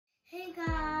Hey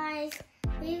guys,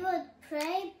 we will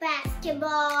play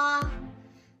basketball.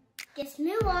 Let's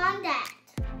move on that.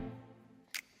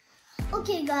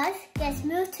 Okay guys, let's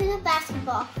move to the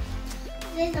basketball.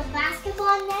 There's a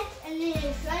basketball net and then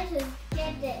it's trying to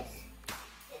get this.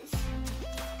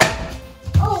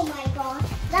 Oh my gosh,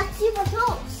 that's super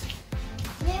close.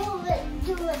 We will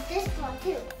do it this one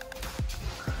too.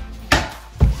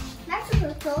 That's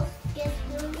super close. Let's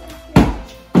do it.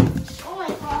 Oh my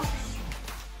gosh.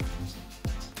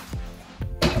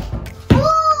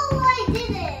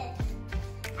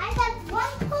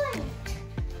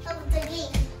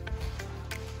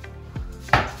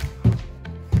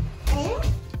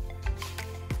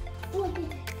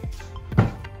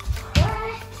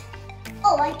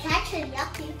 Oh, I catch it,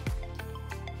 yucky.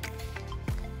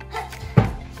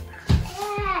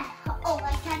 Yeah. Oh, I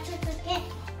catch it again.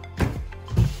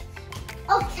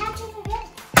 Oh, catch it again.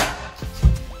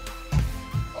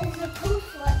 It's a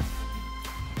close one.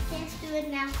 Let's do it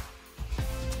now.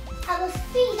 I will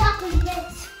speed up with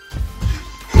this.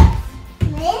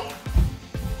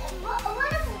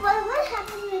 What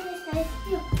happened with this guy?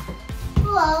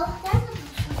 Whoa, that's a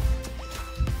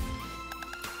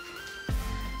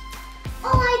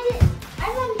oh, I did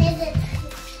it.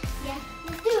 Yeah,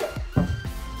 let's do it.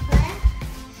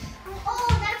 Oh,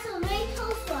 that's a very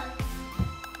close one.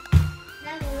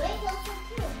 That's a very close one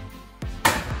too.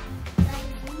 That's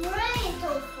a very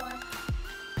close one.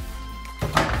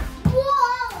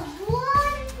 Whoa,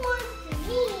 1 point to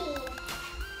me.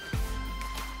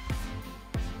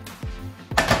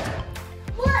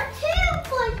 What, 2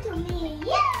 points to me.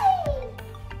 Yay!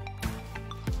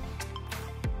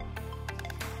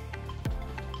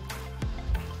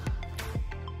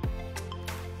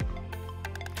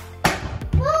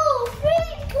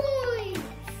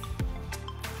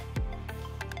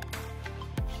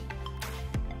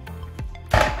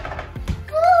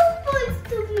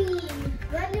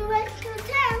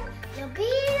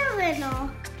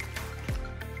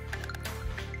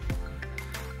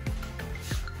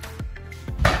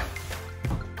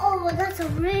 Oh, well, that's a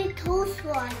really close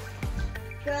one,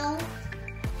 girl.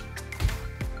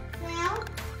 Now,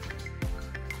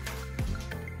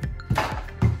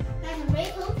 that's a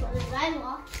really close one, as I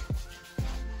walk.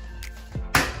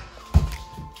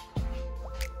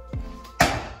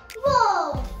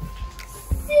 Whoa!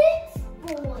 6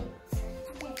 points.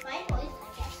 Okay, 5 points, I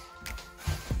guess.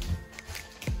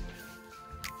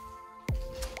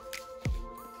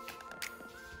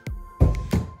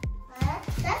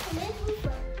 That's a really close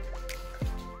one.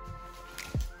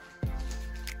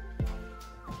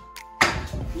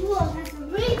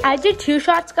 I did 2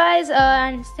 shots, guys,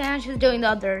 and Snehansh is doing the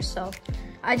others, so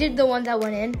I did the one that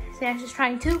went in. Snehansh is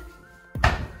trying 2.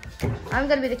 I'm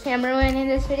gonna be the cameraman in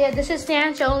this video. This is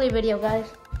Snehansh's only video, guys.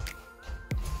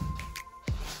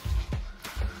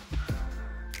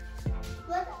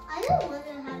 But I don't want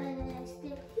to have it in a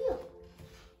stick here.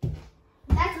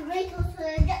 That's a very close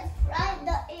one. That's right in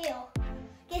the air.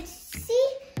 Can see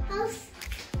how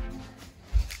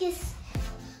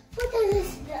put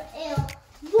this in the air.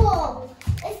 Whoa!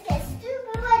 It gets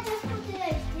super hard. Just put it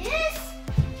like this.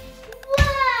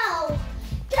 Wow!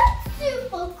 That's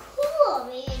super cool.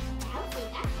 Maybe I'll say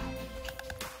that one.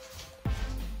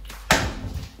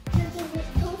 This is a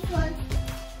close one.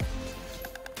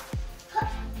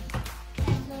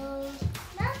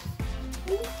 That's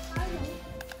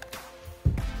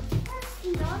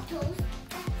not close.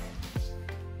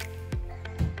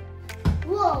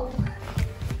 Whoa!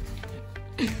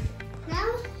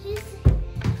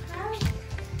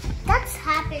 That's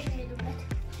happened a little bit.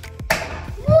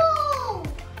 Whoa!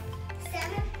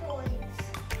 7 points.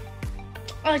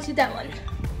 Oh, let's do that one.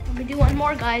 Let me do one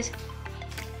more, guys.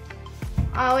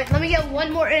 Oh, wait, let me get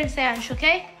one more in, Snehansh,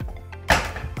 okay?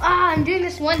 I'm doing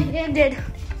this one-handed. 8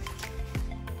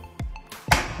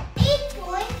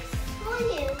 points for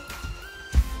you.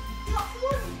 Not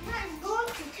going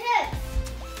to 10.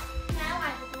 Now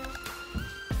I'm going.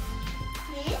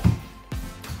 Okay.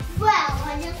 Well,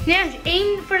 I just... Snehansh,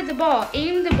 aim for the ball.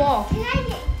 Aim the ball. Can I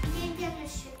get them a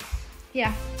trick?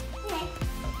 Yeah. Okay.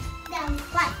 Then,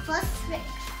 right, first trick.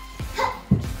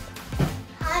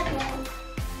 High ball.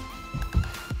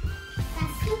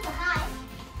 That's super high.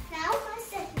 Now, my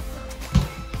second one.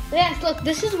 Snehansh, look,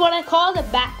 this is what I call the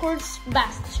backwards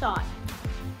basket shot.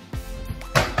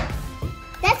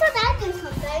 That's what I do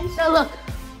sometimes. So look.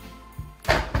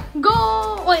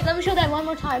 Go! Wait, let me show that one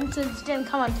more time since it didn't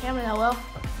come on camera that well.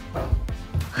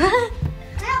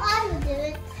 Now I will do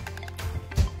it.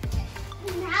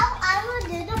 Now I will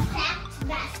do the packed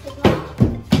basketball.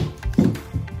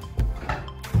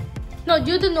 No,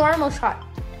 do the normal shot.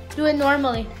 Do it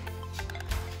normally.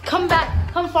 come back,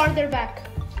 come farther back.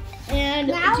 And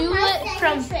Now do my it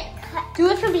from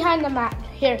second behind the mat.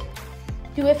 Here.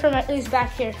 Do it from at least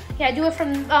back here. Yeah, do it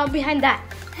from behind that.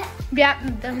 Yeah,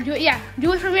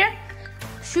 do it from here.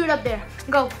 Shoot up there.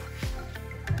 Go.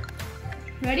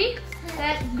 Ready?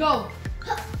 Set, go.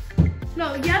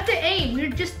 No, you have to aim.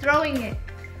 You're just throwing it.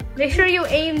 Make sure you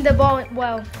aim the ball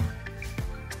well.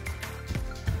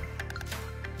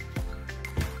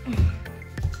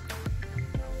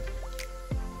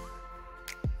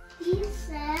 He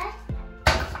said,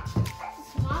 that's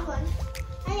a small one.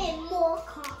 I need more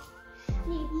car.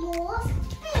 Need more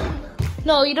speed.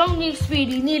 No, you don't need speed.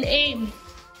 You need aim.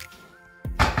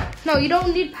 No, you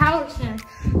don't need power stand.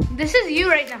 This is you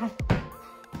right now.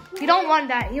 You don't want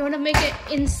that. You want to make it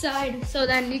inside so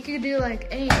then you can do like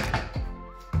aim.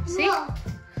 See? No.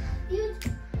 You,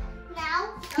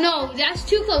 now. No, that's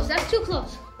too close. That's too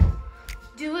close.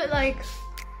 Do it like.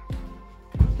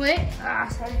 Wait.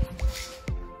 Sorry.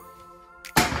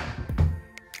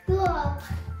 Whoa.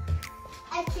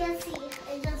 I can't see.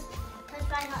 It just touched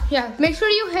my heart. Yeah. Make sure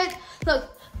you hit. Look.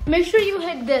 Make sure you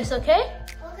hit this. Okay.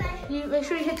 Okay. You make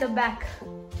sure you hit the back.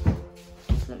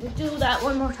 Let me do that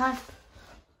one more time.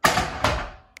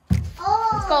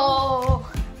 Let's Oh. go.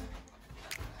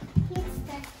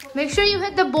 Make sure you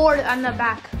hit the board on the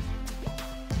back.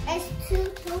 It's too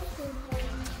close to me.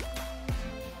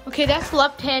 Okay, that's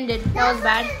left-handed. That was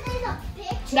bad.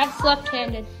 That's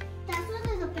left-handed. That's what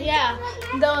there's a picture Yeah.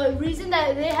 of that? The reason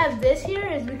that they have this here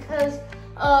is because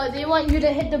they want you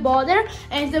to hit the ball there,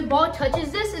 and if the ball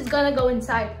touches this, it's gonna go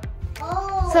inside.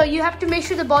 Oh. So you have to make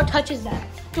sure the ball touches that.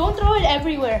 Don't throw it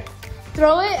everywhere.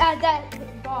 Throw it at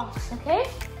that box, okay?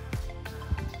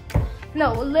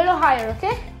 No, a little higher,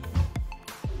 okay?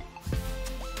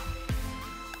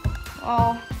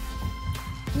 Oh,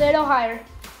 little higher.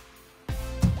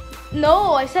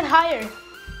 No, I said higher.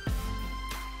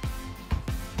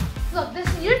 Look,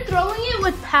 you're throwing it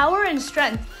with power and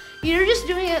strength. You're just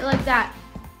doing it like that.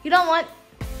 You don't want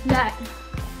that.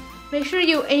 Make sure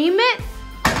you aim it.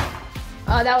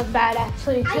 Oh, that was bad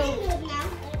actually I too. can do it now.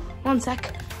 1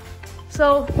 sec.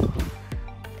 So,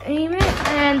 aim it,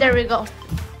 and there we go.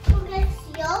 Okay,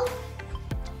 slow.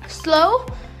 Slow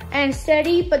and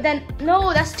steady, but then,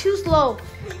 no, that's too slow.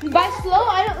 By slow,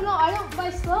 by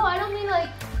slow, I don't mean like,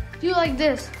 do like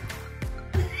this.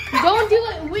 Don't do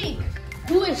it weak.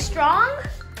 Do it strong,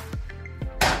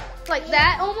 like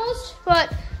that almost,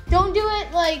 but don't do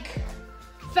it like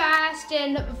fast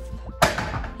and,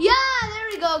 yeah, there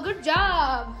we go, good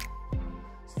job.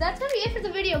 So that's gonna be it for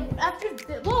the video.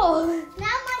 Whoa.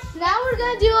 Now we're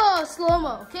gonna do a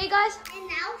slow-mo, okay guys? And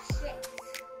now six.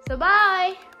 So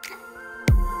bye.